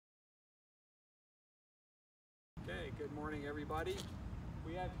Good morning, everybody.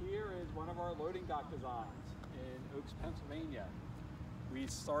 We have here is one of our loading dock designs in Oaks, Pennsylvania. We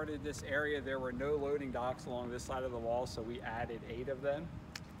started this area, there were no loading docks along this side of the wall, so we added 8 of them.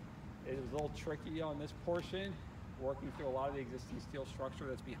 It was a little tricky on this portion, working through a lot of the existing steel structure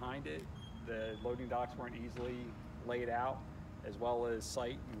that's behind it. The loading docks weren't easily laid out, as well as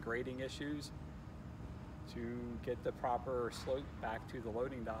site and grading issues to get the proper slope back to the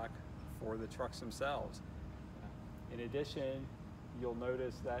loading dock for the trucks themselves. In addition, you'll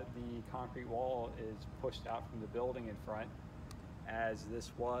notice that the concrete wall is pushed out from the building in front. As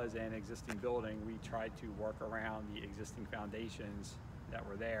this was an existing building, we tried to work around the existing foundations that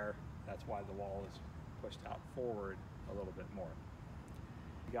were there. That's why the wall is pushed out forward a little bit more.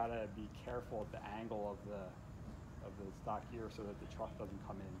 You gotta be careful at the angle of the dock here so that the truck doesn't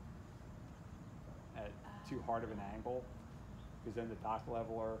come in at too hard of an angle, because then the dock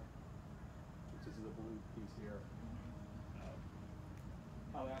leveler, which is the blue piece here,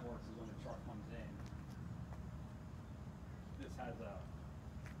 how that works is when the truck comes in, this has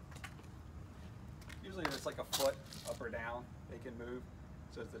usually it's like a foot up or down they can move.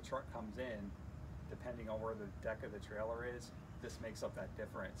 So as the truck comes in, depending on where the deck of the trailer is, this makes up that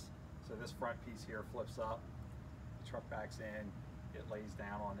difference. So this front piece here flips up, the truck backs in, it lays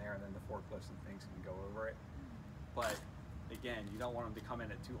down on there, and then the forklifts and things can go over it. But again, you don't want them to come in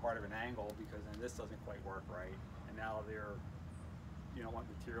at too hard of an angle, because then this doesn't quite work right. And now you don't want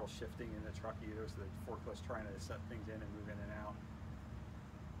material shifting in the truck either, so the forklift's trying to set things in and move in and out.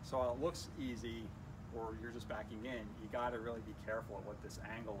 So while it looks easy, or you're just backing in, you gotta really be careful at what this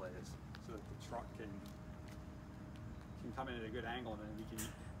angle is, so that the truck can come in at a good angle, and then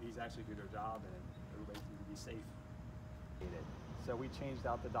these actually do their job, and everybody can be safe. So we changed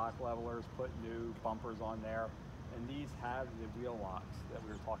out the dock levelers, put new bumpers on there, and these have the wheel locks that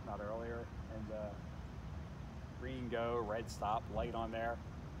we were talking about earlier, and green go, red stop, light on there.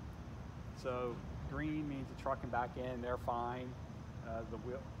 So green means the truck can back in, they're fine.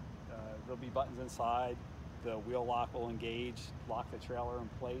 There'll be buttons inside. The wheel lock will engage, lock the trailer in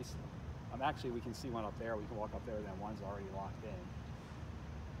place. Actually, we can see one up there. We can walk up there, then one's already locked in.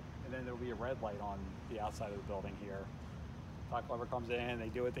 And then there'll be a red light on the outside of the building here. Dock lever comes in, they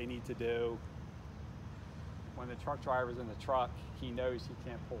do what they need to do. When the truck driver's in the truck, he knows he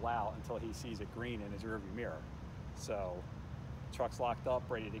can't pull out until he sees it green in his rearview mirror. So, truck's locked up,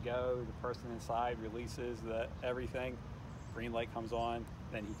 ready to go. The person inside releases everything. Green light comes on,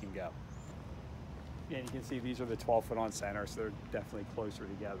 then he can go. And you can see these are the 12-foot on center, so they're definitely closer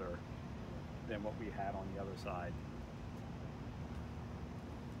together than what we had on the other side.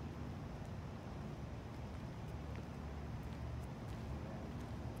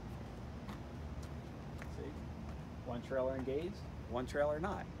 See, one trailer engaged, one trailer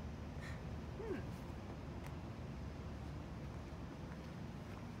not.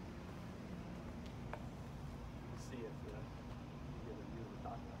 See if you get a view of the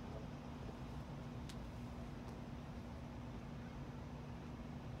dock.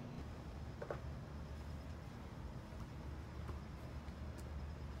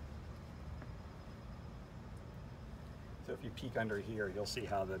 So if you peek under here, you'll see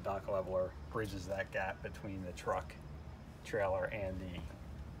how the dock leveler bridges that gap between the truck, trailer, and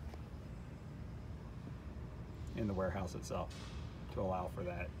the warehouse itself to allow for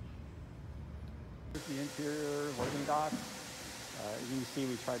that. Here's the interior loading dock. As you can see,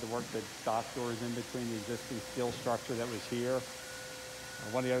 we tried to work the dock doors in between the existing steel structure that was here.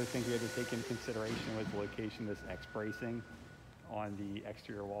 One of the other things we had to take into consideration was the location of this X bracing on the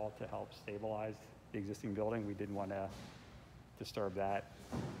exterior wall to help stabilize the existing building. We didn't want to disturb that.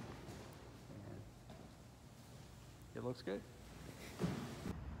 And it looks good.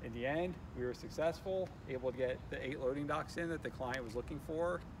 In the end, we were successful, able to get the 8 loading docks in that the client was looking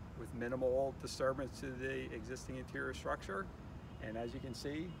for with minimal disturbance to the existing interior structure. And as you can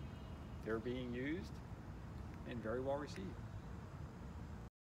see, they're being used and very well received.